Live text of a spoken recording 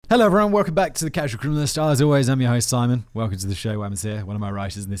Hello everyone, welcome back to the Casual Criminalist. As always, I'm your host Simon. Welcome to the show. I'm here, one of my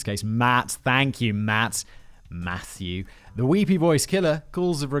writers in this case, Matt. Thank you, Matt. Matthew. The Weepy-Voiced-Killer,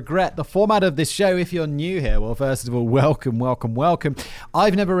 Calls of Regret. The format of this show, if you're new here, well, first of all, welcome.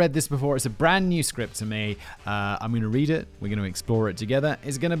 I've never read this before. It's a brand new script to me. I'm going to read it. We're going to explore it together.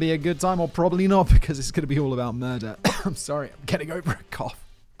 It's going to be a good time, or probably not, because it's going to be all about murder. I'm sorry, I'm getting over a cough.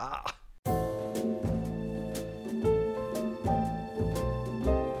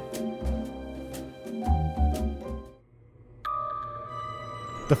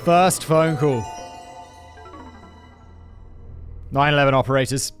 The first phone call. 9/11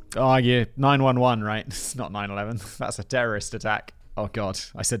 operators argue 911, right? It's not 9/11. That's a terrorist attack. Oh God,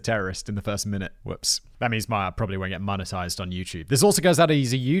 I said terrorist in the first minute. Whoops. That means I probably won't get monetized on YouTube. This also goes out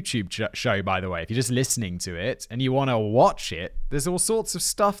as a YouTube show, by the way. If you're just listening to it and you want to watch it, there's all sorts of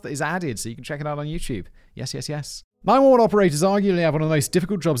stuff that is added, so you can check it out on YouTube. Yes. 911 operators arguably have one of the most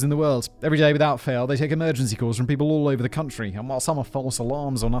difficult jobs in the world. Every day without fail, they take emergency calls from people all over the country. And while some are false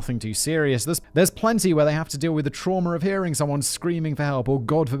alarms or nothing too serious, there's plenty where they have to deal with the trauma of hearing someone screaming for help, or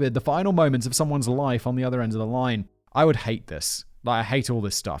God forbid, the final moments of someone's life on the other end of the line. I would hate this. I hate all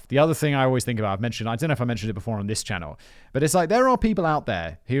this stuff. The other thing I always think about, I don't know if I mentioned it before on this channel, but it's like there are people out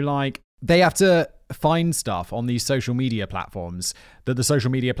there who they have to find stuff on these social media platforms that the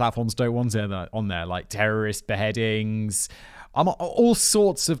social media platforms don't want on there, like terrorist beheadings, all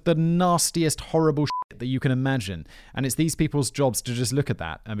sorts of the nastiest, horrible shit that you can imagine. And it's these people's jobs to just look at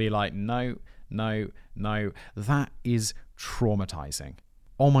that and be like, no, that is traumatizing.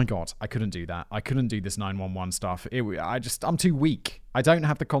 Oh my God, I couldn't do that. I couldn't do this 911 stuff. I'm too weak. I don't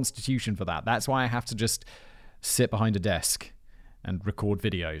have the constitution for that. That's why I have to just sit behind a desk and record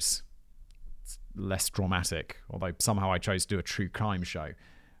videos. It's less dramatic, although somehow I chose to do a true crime show,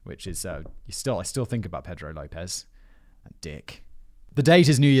 which is, I still think about Pedro Lopez. That dick. The date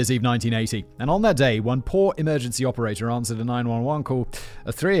is New Year's Eve 1980, and on that day, one poor emergency operator answered a 911 call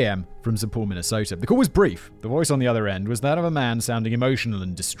at 3 a.m. from St. Paul, Minnesota. The call was brief. The voice on the other end was that of a man sounding emotional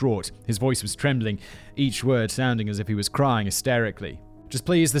and distraught. His voice was trembling, each word sounding as if he was crying hysterically. Just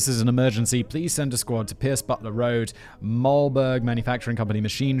please, this is an emergency. Please send a squad to Pierce Butler Road, Malberg Manufacturing Company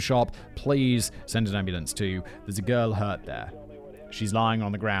machine shop. Please send an ambulance too. There's a girl hurt there. She's lying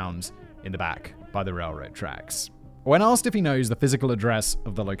on the ground in the back by the railroad tracks. When asked if he knows the physical address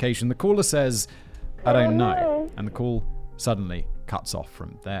of the location, the caller says, I don't know, and the call suddenly cuts off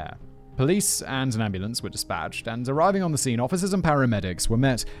from there. Police and an ambulance were dispatched, and arriving on the scene, officers and paramedics were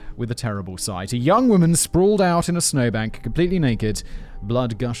met with a terrible sight. A young woman sprawled out in a snowbank, completely naked,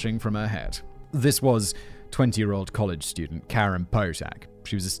 blood gushing from her head. This was 20-year-old college student Karen Potak.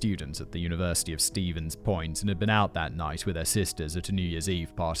 She was a student at the University of Stevens Point and had been out that night with her sisters at a New Year's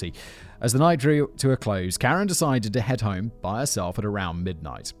Eve party. As the night drew to a close, Karen decided to head home by herself at around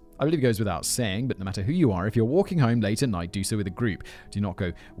midnight. I believe it goes without saying, but no matter who you are, if you're walking home late at night, do so with a group. Do not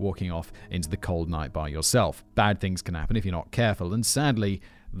go walking off into the cold night by yourself. Bad things can happen if you're not careful, and sadly,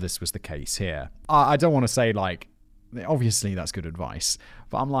 this was the case here. I don't want to say, obviously that's good advice,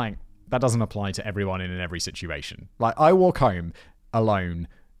 but I'm like, that doesn't apply to everyone in every situation. I walk home alone.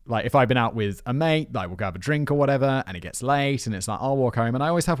 If I've been out with a mate, we'll go have a drink or whatever, and it gets late, and it's I'll walk home, and I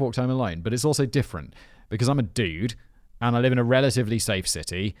always have walked home alone, but it's also different because I'm a dude, and I live in a relatively safe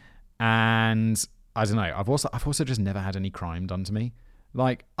city, and I don't know, I've also just never had any crime done to me.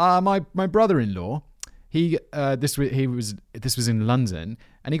 My brother-in-law, this was in London,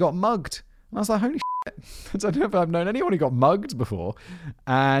 and he got mugged, and I was like, holy shit. I don't know if I've known anyone who got mugged before.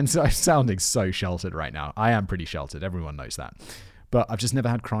 And so I'm sounding so sheltered right now. I am pretty sheltered. Everyone knows that. But I've just never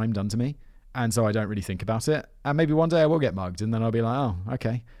had crime done to me. And so I don't really think about it. And maybe one day I will get mugged. And then I'll be like, oh,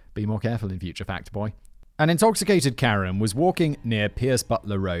 okay. Be more careful in future, fact boy. An intoxicated Karen was walking near Pierce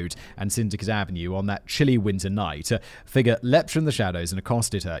Butler Road and Syndicate Avenue on that chilly winter night. A figure leapt from the shadows and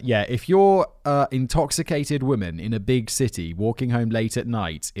accosted her. Yeah, if you're an intoxicated woman in a big city walking home late at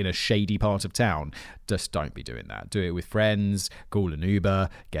night in a shady part of town, just don't be doing that. Do it with friends, call an Uber,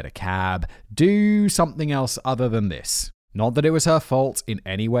 get a cab, do something else other than this. Not that it was her fault in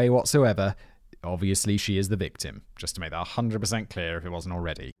any way whatsoever. Obviously, she is the victim, just to make that 100% clear if it wasn't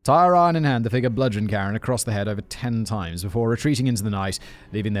already. Tire iron in hand, the figure bludgeoned Karen across the head over 10 times before retreating into the night,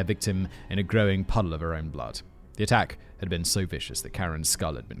 leaving their victim in a growing puddle of her own blood. The attack had been so vicious that Karen's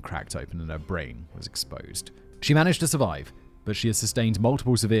skull had been cracked open and her brain was exposed. She managed to survive, but she has sustained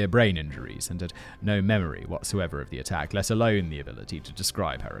multiple severe brain injuries and had no memory whatsoever of the attack, let alone the ability to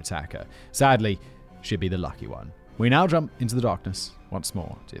describe her attacker. Sadly, she'd be the lucky one. We now jump into the darkness once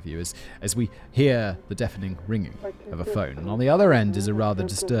more, dear viewers, as we hear the deafening ringing of a phone. And on the other end is a rather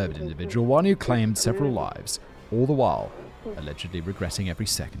disturbed individual, one who claimed several lives, all the while allegedly regretting every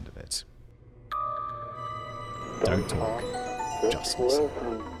second of it. Don't talk, just listen.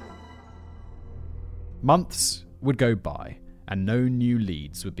 Months would go by, and no new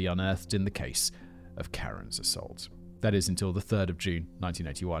leads would be unearthed in the case of Karen's assault. That is until the 3rd of June,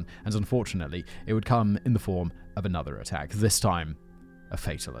 1981, and unfortunately, it would come in the form of another attack, this time a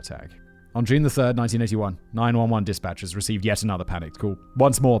fatal attack. On June the 3rd, 1981, 911 dispatchers received yet another panicked call.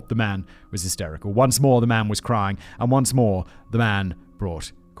 Once more, the man was hysterical. Once more, the man was crying. And once more, the man brought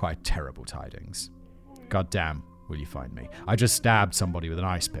quite terrible tidings. God damn, will you find me? I just stabbed somebody with an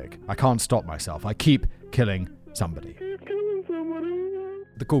ice pick. I can't stop myself. I keep killing somebody.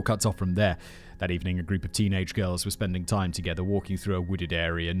 The call cuts off from there. That evening, a group of teenage girls were spending time together walking through a wooded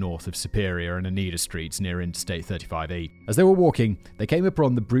area north of Superior and Anita Streets near Interstate 35E. As they were walking, they came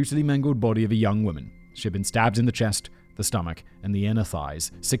upon the brutally mangled body of a young woman. She had been stabbed in the chest, the stomach, and the inner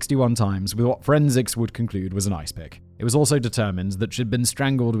thighs 61 times with what forensics would conclude was an ice pick. It was also determined that she had been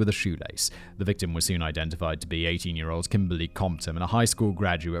strangled with a shoelace. The victim was soon identified to be 18-year-old Kimberly Compton, a high school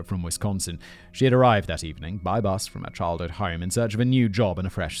graduate from Wisconsin. She had arrived that evening by bus from her childhood home in search of a new job and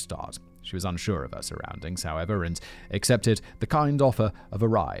a fresh start. She was unsure of her surroundings, however, and accepted the kind offer of a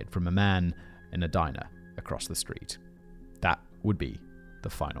ride from a man in a diner across the street. That would be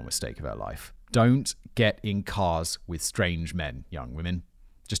the final mistake of her life. Don't get in cars with strange men, young women.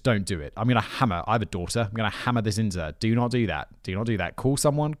 Just don't do it. I'm going to hammer. I have a daughter. I'm going to hammer this into her. Do not do that. Do not do that. Call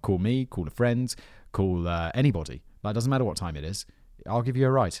someone. Call me. Call a friend. Call anybody. It doesn't matter what time it is. I'll give you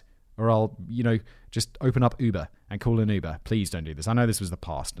a ride. Or I'll, just open up Uber and call an Uber. Please don't do this. I know this was the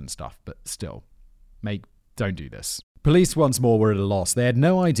past and stuff, but still, don't do this. Police once more were at a loss. They had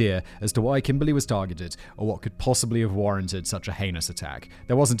no idea as to why Kimberly was targeted or what could possibly have warranted such a heinous attack.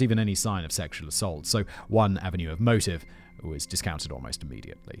 There wasn't even any sign of sexual assault, so one avenue of motive was discounted almost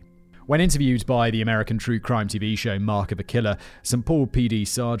immediately. When interviewed by the American true crime TV show Mark of a Killer, St. Paul PD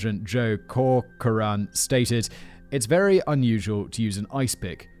Sergeant Joe Corcoran stated, "It's very unusual to use an ice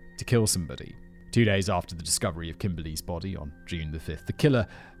pick to kill somebody." 2 days after the discovery of Kimberly's body on June the 5th, the killer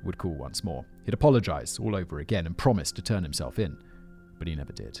would call once more. He'd apologize all over again and promised to turn himself in, but he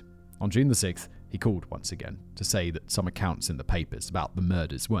never did. On June the 6th, he called once again to say that some accounts in the papers about the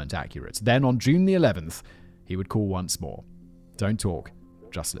murders weren't accurate. Then on June the 11th, he would call once more. Don't talk,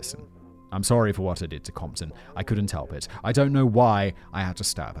 just listen. "I'm sorry for what I did to Compton. I couldn't help it. I don't know why I had to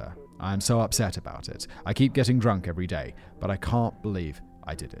stab her. I am so upset about it. I keep getting drunk every day, but I can't believe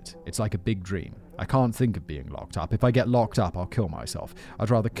I did it. It's like a big dream. I can't think of being locked up. If I get locked up, I'll kill myself.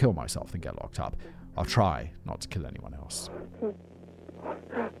 I'd rather kill myself than get locked up. I'll try not to kill anyone else."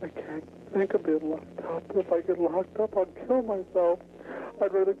 I can't think of being locked up. If I get locked up, I'll kill myself.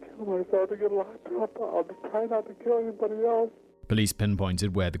 I'd rather kill myself than get locked up. I'll try not to kill anybody else. Police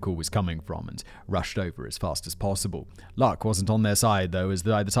pinpointed where the call was coming from and rushed over as fast as possible. Luck wasn't on their side, though, as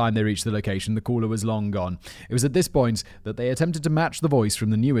by the time they reached the location, the caller was long gone. It was at this point that they attempted to match the voice from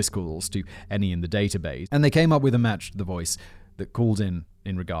the newest calls to any in the database, and they came up with a match to the voice that called in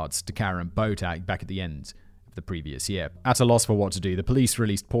regards to Karen Botak back at the end of the previous year. At a loss for what to do, the police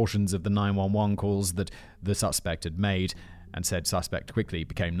released portions of the 911 calls that the suspect had made, and said suspect quickly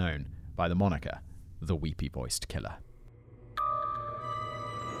became known by the moniker, the Weepy-Voiced-Killer.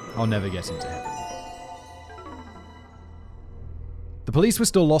 I'll never get into heaven. The police were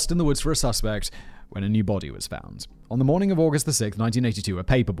still lost in the woods for a suspect when a new body was found. On the morning of August the 6th, 1982, a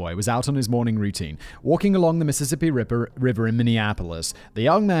paperboy was out on his morning routine. Walking along the Mississippi River in Minneapolis, the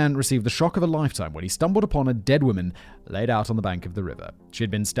young man received the shock of a lifetime when he stumbled upon a dead woman laid out on the bank of the river. She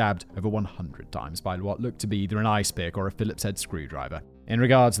had been stabbed over 100 times by what looked to be either an ice pick or a Phillips head screwdriver. In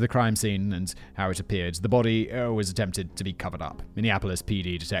regards to the crime scene and how it appeared, the body was attempted to be covered up. Minneapolis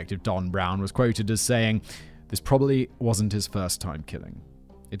PD Detective Don Brown was quoted as saying, "This probably wasn't his first time killing."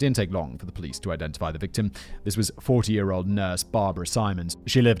 It didn't take long for the police to identify the victim. This was 40-year-old nurse Barbara Simons.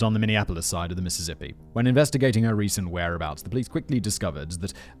 She lived on the Minneapolis side of the Mississippi. When investigating her recent whereabouts, the police quickly discovered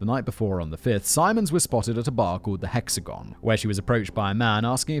that the night before, on the 5th, Simons was spotted at a bar called the Hexagon, where she was approached by a man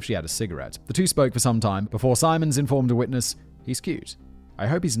asking if she had a cigarette. The two spoke for some time before Simons informed a witness, "He's cute. I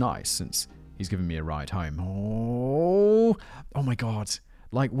hope he's nice, since he's given me a ride home." Oh my God.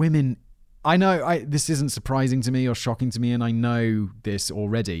 Like, women, I know this isn't surprising to me or shocking to me, and I know this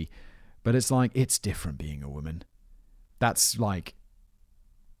already, but it's like, it's different being a woman. That's like,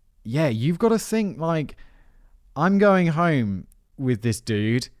 yeah, you've got to think, like, I'm going home with this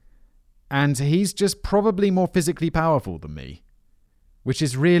dude, and he's just probably more physically powerful than me, which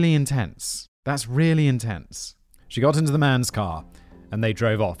is really intense. That's really intense. She got into the man's car, and they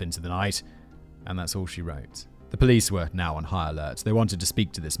drove off into the night, and that's all she wrote. The police were now on high alert. They wanted to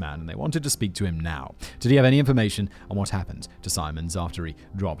speak to this man, and they wanted to speak to him now. Did he have any information on what happened to Simons after he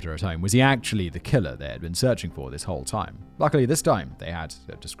dropped her at home? Was he actually the killer they had been searching for this whole time? Luckily, this time, they had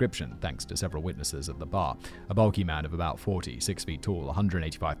a description, thanks to several witnesses at the bar. A bulky man of about 40, 6 feet tall,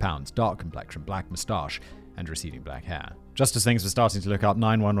 185 pounds, dark complexion, black moustache, and receding black hair. Just as things were starting to look up,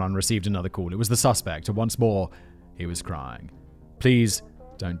 911 received another call. It was the suspect, and once more, he was crying. Please,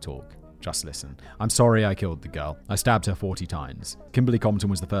 don't talk. Just listen. I'm sorry I killed the girl. I stabbed her 40 times. Kimberly Compton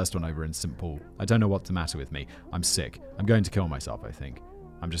was the first one over in St. Paul. I don't know what's the matter with me. I'm sick. I'm going to kill myself, I think.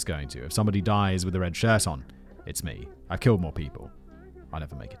 I'm just going to. If somebody dies with a red shirt on, it's me. I've killed more people. I'll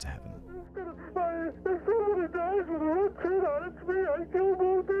never make it to heaven. If somebody dies with a red shirt on, it's me. I killed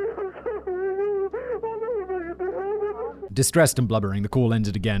more people. I'll never make it to heaven. Distressed and blubbering, the call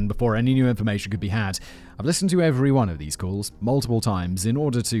ended again before any new information could be had. I've listened to every one of these calls multiple times in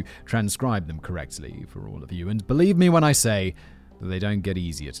order to transcribe them correctly for all of you, and believe me when I say that they don't get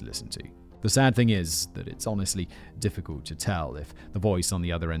easier to listen to. The sad thing is that it's honestly difficult to tell if the voice on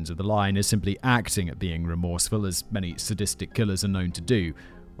the other end of the line is simply acting at being remorseful, as many sadistic killers are known to do,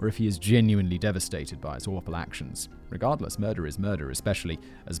 or if he is genuinely devastated by his awful actions. Regardless, murder is murder, especially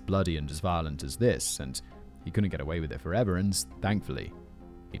as bloody and as violent as this, and he couldn't get away with it forever, and thankfully,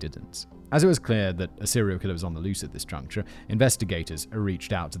 he didn't. As it was clear that a serial killer was on the loose at this juncture, investigators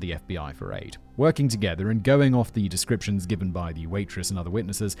reached out to the FBI for aid. Working together and going off the descriptions given by the waitress and other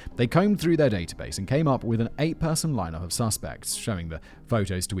witnesses, they combed through their database and came up with an 8-person lineup of suspects, showing the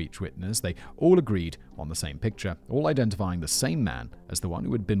photos to each witness. They all agreed on the same picture, all identifying the same man as the one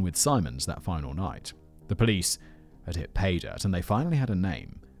who had been with Simons that final night. The police had hit pay dirt, and they finally had a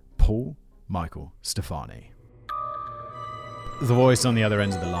name: Paul Michael Stefani. The voice on the other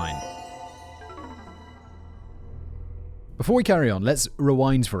end of the line. Before we carry on, let's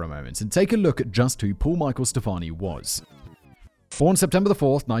rewind for a moment and take a look at just who Paul Michael Stefani was. Born September the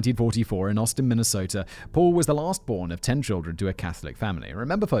 4th, 1944 in Austin, Minnesota, Paul was the last born of 10 children to a Catholic family.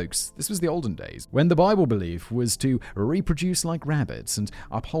 Remember, folks, this was the olden days, when the Bible belief was to reproduce like rabbits and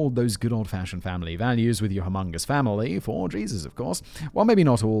uphold those good old-fashioned family values with your humongous family, for Jesus, of course. Well, maybe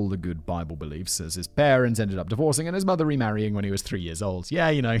not all the good Bible beliefs, as his parents ended up divorcing and his mother remarrying when he was 3 years old. Yeah,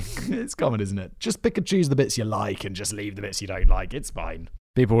 you know, it's common, isn't it? Just pick and choose the bits you like and just leave the bits you don't like. It's fine.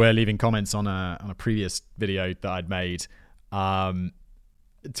 People were leaving comments on a previous video that I'd made,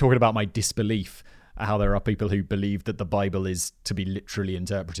 talking about my disbelief, how there are people who believe that the Bible is to be literally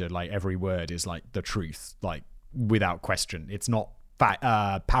interpreted, like every word is like the truth, like without question. It's not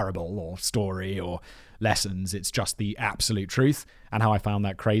parable or story or lessons, it's just the absolute truth. And how I found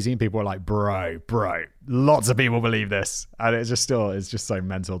that crazy, and people were like, bro, lots of people believe this, and it's just so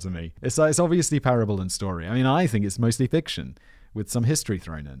mental to me. It's obviously parable and story. I mean, I think it's mostly fiction with some history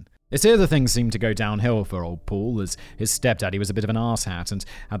thrown in. It's here that things seemed to go downhill for old Paul, as his stepdaddy was a bit of an arsehat and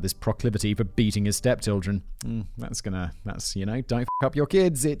had this proclivity for beating his stepchildren. Don't f up your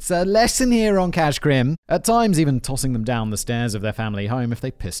kids. It's a lesson here on Cash Crim. At times even tossing them down the stairs of their family home if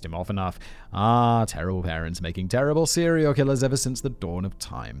they pissed him off enough. Terrible parents making terrible serial killers ever since the dawn of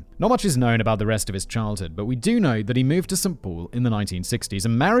time. Not much is known about the rest of his childhood, but we do know that he moved to St. Paul in the 1960s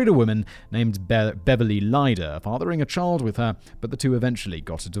and married a woman named Beverly Lyder, fathering a child with her, but the two eventually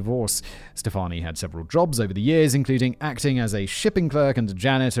got a divorce. Stefani had several jobs over the years, including acting as a shipping clerk and a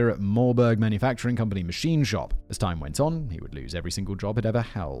janitor at Moorburg Manufacturing Company machine shop. As time went on, he would lose every single job he'd ever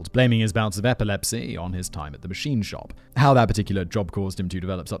held, blaming his bouts of epilepsy on his time at the machine shop. How that particular job caused him to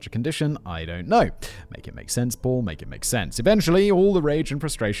develop such a condition, I don't know. Make it make sense, Paul, make it make sense. Eventually, all the rage and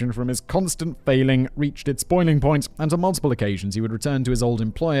frustration from his constant failing reached its boiling point, and on multiple occasions he would return to his old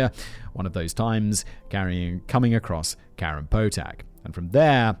employer, one of those times coming across Karen Potak. And from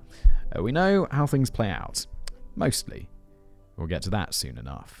there, we know how things play out. Mostly. We'll get to that soon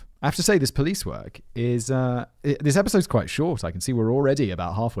enough. I have to say, this police work is... this episode's quite short. I can see we're already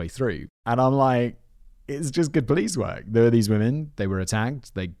about halfway through. And I'm like, it's just good police work. There are these women, they were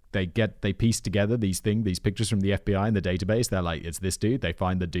attacked. They piece together these pictures from the FBI in the database. They're like, it's this dude. They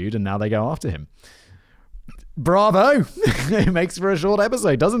find the dude, and now they go after him. Bravo! It makes for a short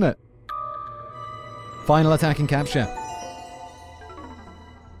episode, doesn't it? Final attack and capture.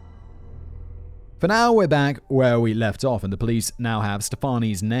 For now, we're back where we left off, and the police now have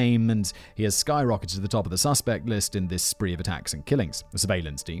Stefani's name, and he has skyrocketed to the top of the suspect list in this spree of attacks and killings. A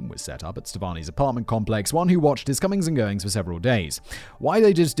surveillance team was set up at Stefani's apartment complex, one who watched his comings and goings for several days. Why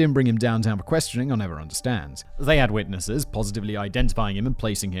they just didn't bring him downtown for questioning, I'll never understand. They had witnesses positively identifying him and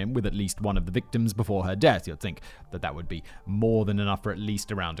placing him with at least one of the victims before her death. You'd think that would be more than enough for at least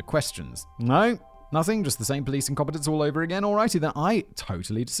a round of questions. No, nothing, just the same police incompetence all over again. Alrighty then, I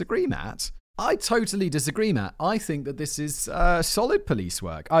totally disagree, Matt. I totally disagree, Matt. I think that this is solid police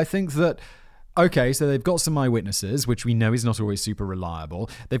work. I think that, okay, so they've got some eyewitnesses, which we know is not always super reliable.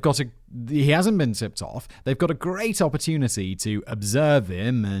 He hasn't been tipped off. They've got a great opportunity to observe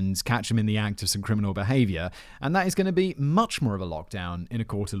him and catch him in the act of some criminal behavior. And that is going to be much more of a lockdown in a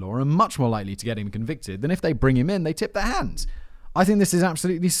court of law and much more likely to get him convicted than if they bring him in, they tip their hands. I think this is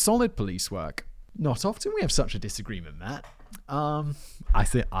absolutely solid police work. Not often we have such a disagreement, Matt.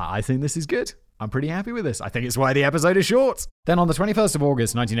 I think this is good. I'm pretty happy with this. I think it's why the episode is short. Then on the 21st of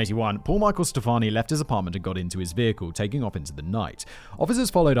August, 1981, Paul Michael Stefani left his apartment and got into his vehicle, taking off into the night. Officers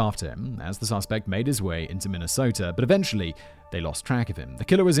followed after him as the suspect made his way into Minnesota, but eventually they lost track of him. The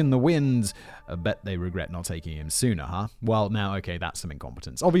killer was in the wind. I bet they regret not taking him sooner, huh? Well, now, okay, that's some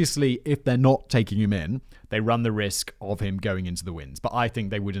incompetence. Obviously, if they're not taking him in, they run the risk of him going into the winds. But I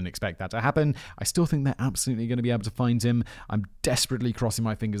think they wouldn't expect that to happen. I still think they're absolutely going to be able to find him. I'm desperately crossing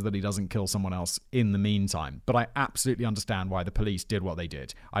my fingers that he doesn't kill someone else in the meantime. But I absolutely understand why the police did what they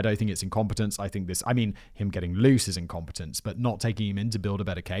did. I don't think it's incompetence. Him getting loose is incompetence, but not taking him in to build a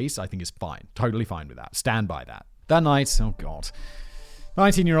better case, I think is fine. Totally fine with that. Stand by that. That night,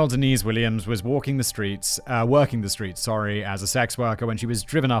 19-year-old Denise Williams was working the streets, as a sex worker when she was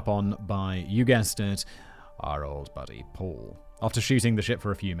driven up on by, you guessed it, our old buddy Paul. After shooting the shit for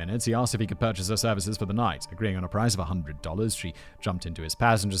a few minutes, he asked if he could purchase her services for the night. Agreeing on a price of $100, she jumped into his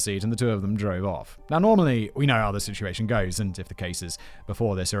passenger seat and the two of them drove off. Now, normally, we know how the situation goes, and if the cases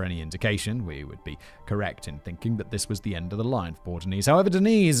before this are any indication, we would be correct in thinking that this was the end of the line for poor Denise. However,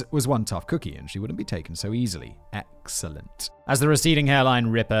 Denise was one tough cookie, and she wouldn't be taken so easily. Excellent. As the receding hairline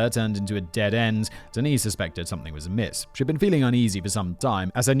ripper turned into a dead end, Denise suspected something was amiss. She'd been feeling uneasy for some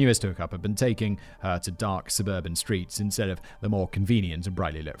time, as her newest hookup had been taking her to dark suburban streets instead of the more convenient and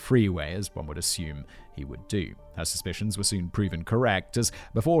brightly lit freeway, as one would assume he would do. Her suspicions were soon proven correct, as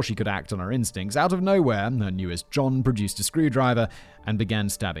before she could act on her instincts, out of nowhere, her newest John produced a screwdriver and began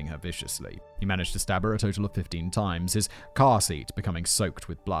stabbing her viciously. He managed to stab her a total of 15 times, his car seat becoming soaked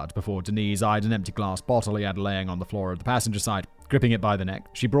with blood, before Denise eyed an empty glass bottle he had laying on the floor of the passenger side. Gripping it by the neck,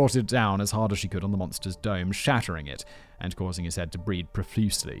 she brought it down as hard as she could on the monster's dome, shattering it and causing his head to bleed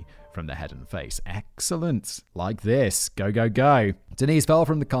profusely from the head and face. Excellent. Like this. Go, go, go. Denise fell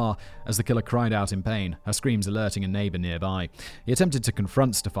from the car as the killer cried out in pain, her screams alerting a neighbor nearby. He attempted to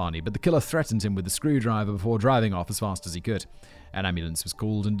confront Stefani, but the killer threatened him with the screwdriver before driving off as fast as he could. An ambulance was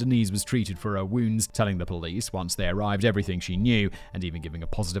called and Denise was treated for her wounds, telling the police, once they arrived, everything she knew and even giving a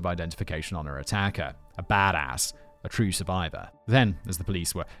positive identification on her attacker. A badass. A true survivor. Then, as the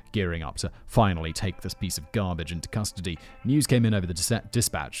police were gearing up to finally take this piece of garbage into custody, news came in over the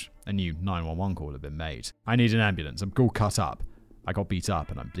dispatch. A new 911 call had been made. I need an ambulance. I'm all cut up. I got beat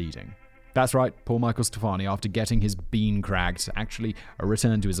up and I'm bleeding. That's right, Paul Michael Stefani, after getting his bean cracked, actually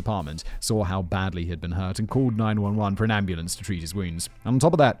returned to his apartment, saw how badly he had been hurt, and called 911 for an ambulance to treat his wounds. And on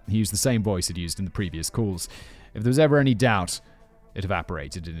top of that, he used the same voice he'd used in the previous calls. If there was ever any doubt, it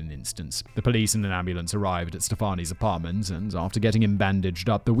evaporated in an instant. The police and an ambulance arrived at Stefani's apartment, and after getting him bandaged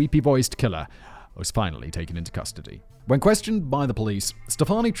up, the Weepy-Voiced-Killer was finally taken into custody. When questioned by the police,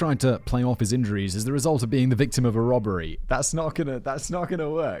 Stefani tried to play off his injuries as the result of being the victim of a robbery. That's not gonna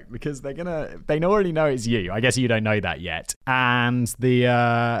work, because they already know it's you. I guess you don't know that yet. And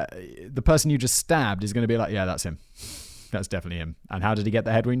the person you just stabbed is gonna be like, yeah, that's him. That's definitely him. And how did he get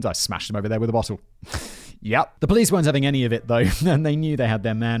the head wounds? I smashed him over there with a bottle. Yep. The police weren't having any of it, though, and they knew they had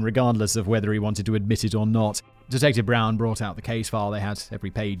their man, regardless of whether he wanted to admit it or not. Detective Brown brought out the case file. They had every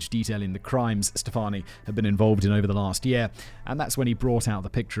page detailing the crimes Stefani had been involved in over the last year, and that's when he brought out the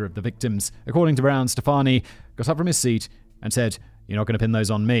picture of the victims. According to Brown, Stefani got up from his seat and said, "You're not going to pin those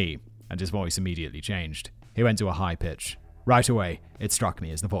on me," and his voice immediately changed. He went to a high pitch. Right away, it struck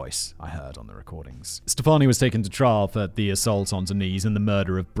me as the voice I heard on the recordings. Stefani was taken to trial for the assault on Denise and the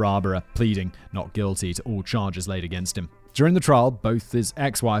murder of Barbara, pleading not guilty to all charges laid against him. During the trial, both his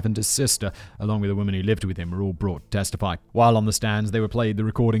ex-wife and his sister, along with a woman who lived with him, were all brought to testify. While on the stand, they were played the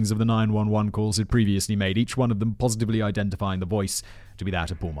recordings of the 911 calls he'd previously made, each one of them positively identifying the voice to be that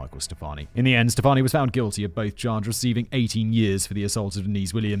of Paul Michael Stefani. In the end, Stefani was found guilty of both charges, receiving 18 years for the assault of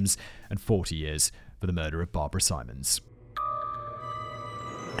Denise Williams and 40 years for the murder of Barbara Simons.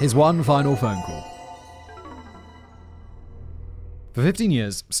 His one final phone call. For 15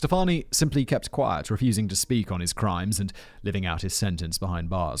 years, Stefani simply kept quiet, refusing to speak on his crimes and living out his sentence behind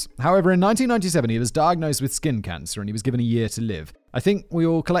bars. However, in 1997, he was diagnosed with skin cancer and he was given a year to live. I think we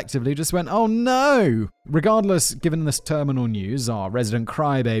all collectively just went, oh no! Regardless, given this terminal news, our resident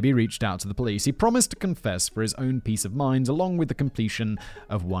crybaby reached out to the police. He promised to confess for his own peace of mind, along with the completion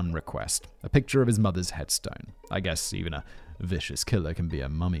of one request: a picture of his mother's headstone. I guess even a vicious killer can be a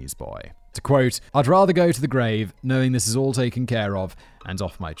mummy's boy. To quote, "I'd rather go to the grave knowing this is all taken care of and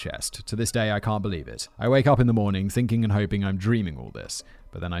off my chest. To this day, I can't believe it. I wake up in the morning thinking and hoping I'm dreaming all this.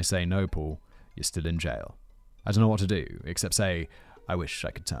 But then I say, no, Paul, you're still in jail. I don't know what to do, except say, I wish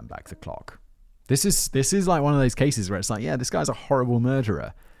I could turn back the clock." This is like one of those cases where it's like, yeah, this guy's a horrible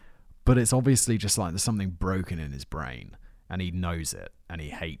murderer, but it's obviously just like there's something broken in his brain, and he knows it, and he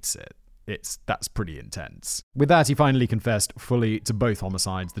hates it. That's pretty intense. With that, he finally confessed fully to both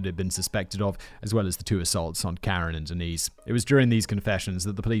homicides that he'd been suspected of, as well as the 2 assaults on Karen and Denise. It was during these confessions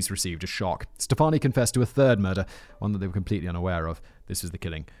that the police received a shock. Stefani confessed to a third murder, one that they were completely unaware of. This was the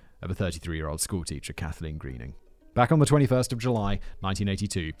killing of a 33-year-old schoolteacher, Kathleen Greening. Back on the 21st of July,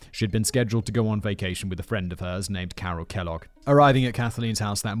 1982, she had been scheduled to go on vacation with a friend of hers named Carol Kellogg. Arriving at Kathleen's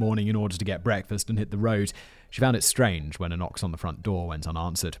house that morning in order to get breakfast and hit the road, she found it strange when a knock on the front door went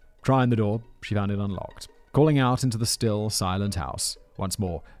unanswered. Trying the door, she found it unlocked. Calling out into the still, silent house, once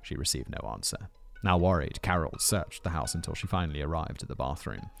more, she received no answer. Now worried, Carol searched the house until she finally arrived at the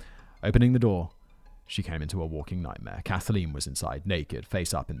bathroom. Opening the door, she came into a walking nightmare. Kathleen was inside, naked,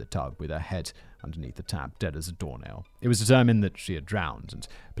 face up in the tub, with her head underneath the tap, dead as a doornail. It was determined that she had drowned, and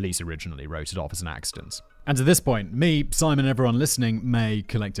police originally wrote it off as an accident. And to this point, me, Simon, and everyone listening may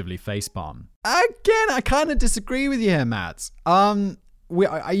collectively facepalm. Again, I kind of disagree with you here, Matt.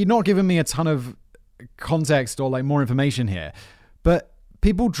 You're not giving me a ton of context or like more information here, but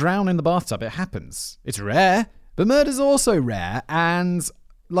people drown in the bathtub. It happens. It's rare, but murder's also rare. And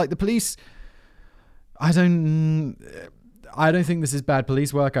like the police, I don't think this is bad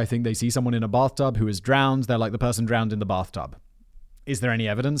police work. I think they see someone in a bathtub who is drowned. They're like, the person drowned in the bathtub. Is there any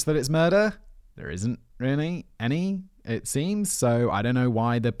evidence that it's murder? There isn't really any, it seems. So I don't know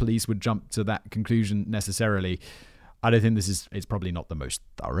why the police would jump to that conclusion necessarily. I don't think it's probably not the most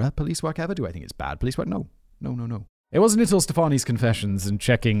thorough police work ever. Do I think it's bad police work? No. It wasn't until Stefani's confessions and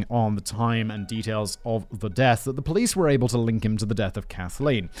checking on the time and details of the death that the police were able to link him to the death of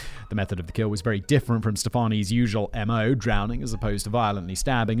Kathleen. The method of the kill was very different from Stefani's usual MO, drowning as opposed to violently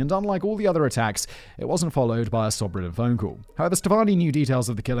stabbing, and unlike all the other attacks, it wasn't followed by a sob-ridden phone call. However, Stefani knew details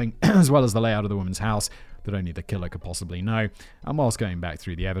of the killing, as well as the layout of the woman's house, that only the killer could possibly know. And whilst going back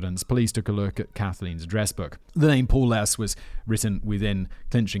through the evidence, police took a look at Kathleen's address book. The name Paul S. was written within,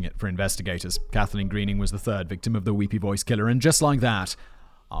 clinching it for investigators. Kathleen Greening was the third victim of the Weepy-Voiced-Killer, and just like that,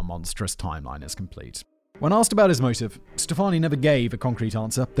 our monstrous timeline is complete. When asked about his motive, Stefani never gave a concrete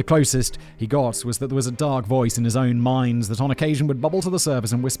answer. The closest he got was that there was a dark voice in his own mind that on occasion would bubble to the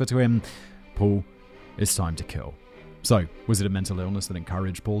surface and whisper to him, "Paul, it's time to kill." So, was it a mental illness that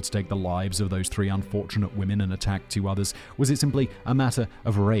encouraged Paul to take the lives of those 3 unfortunate women and attack 2 others? Was it simply a matter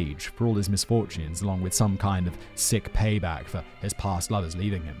of rage for all his misfortunes, along with some kind of sick payback for his past lovers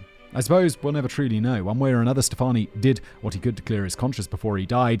leaving him? I suppose we'll never truly know. One way or another, Stefani did what he could to clear his conscience before he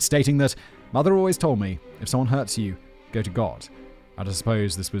died, stating that, "Mother always told me, if someone hurts you, go to God." And I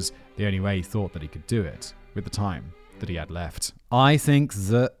suppose this was the only way he thought that he could do it, with the time that he had left. I think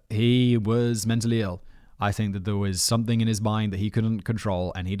that he was mentally ill. I think that there was something in his mind that he couldn't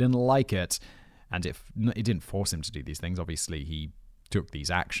control, and he didn't like it. And it didn't force him to do these things. Obviously, he took these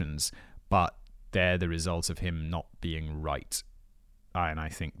actions, but they're the result of him not being right. And I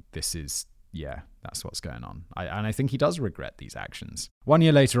think this is, that's what's going on. And I think he does regret these actions. 1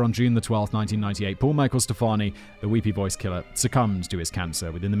 year later, on June the 12th, 1998, Paul Michael Stefani, the Weepy-Voiced-Killer, succumbed to his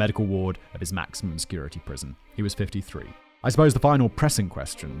cancer within the medical ward of his maximum security prison. He was 53. I suppose the final pressing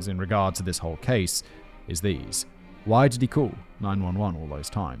questions in regard to this whole case is these. Why did he call 911 all those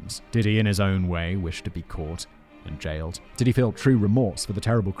times? Did he, in his own way, wish to be caught and jailed? Did he feel true remorse for the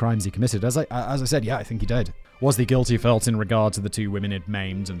terrible crimes he committed? As I said, I think he did. Was the guilt he felt in regard to the 2 women he'd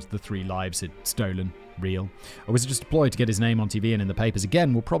maimed and the 3 lives he'd stolen real? Or was it just a ploy to get his name on TV and in the papers?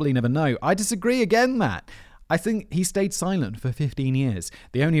 Again, we'll probably never know. I disagree again, Matt. I think he stayed silent for 15 years.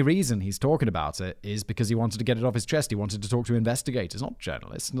 The only reason he's talking about it is because he wanted to get it off his chest. He wanted to talk to investigators, not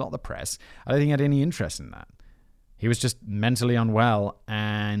journalists, not the press. I don't think he had any interest in that. He was just mentally unwell,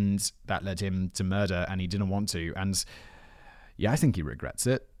 and that led him to murder, and he didn't want to. And I think he regrets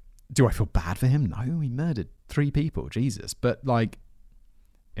it. Do I feel bad for him? No, he murdered 3 people, Jesus. But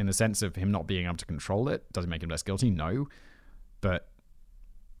in the sense of him not being able to control it, does it make him less guilty? No. But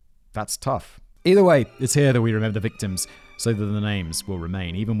that's tough. Either way, it's here that we remember the victims so that the names will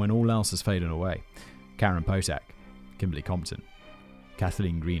remain, even when all else has faded away. Karen Potak, Kimberly Compton,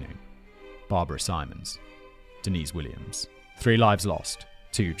 Kathleen Greening, Barbara Simons, Denise Williams. 3 lives lost,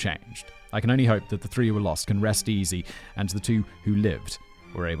 2 changed. I can only hope that the 3 who were lost can rest easy, and the 2 who lived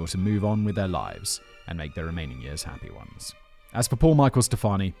were able to move on with their lives and make their remaining years happy ones. As for Paul Michael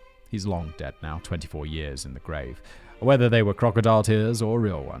Stefani, he's long dead now, 24 years in the grave. Whether they were crocodile tears or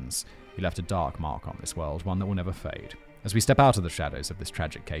real ones, He left a dark mark on this world, one that will never fade. As we step out of the shadows of this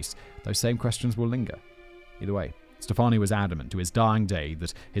tragic case, those same questions will linger. Either way, Stefani was adamant to his dying day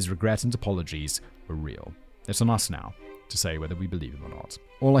that his regret and apologies were real. It's on us now to say whether we believe him or not.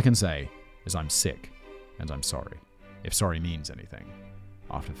 All I can say is I'm sick and I'm sorry, if sorry means anything,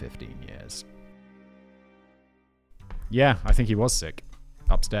 after 15 years. Yeah, I think he was sick.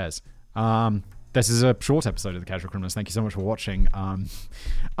 Upstairs. This is a short episode of The Casual Criminals. Thank you so much for watching.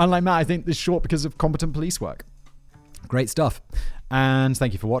 Unlike Matt, I think this is short because of competent police work. Great stuff. And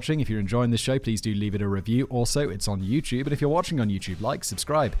thank you for watching. If you're enjoying this show, please do leave it a review. Also, it's on YouTube. And if you're watching on YouTube, like,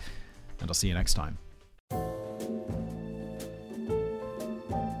 subscribe. And I'll see you next time.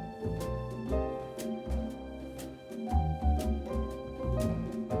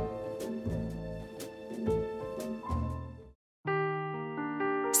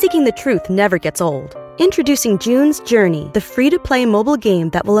 Seeking the truth never gets old. Introducing June's Journey, the free-to-play mobile game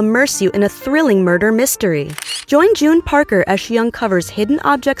that will immerse you in a thrilling murder mystery. Join June Parker as she uncovers hidden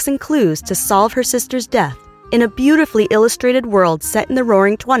objects and clues to solve her sister's death in a beautifully illustrated world set in the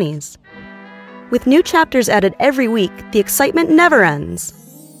Roaring '20s. With new chapters added every week, the excitement never ends.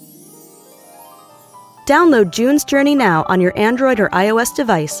 Download June's Journey now on your Android or iOS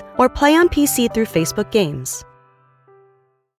device, or play on PC through Facebook Games.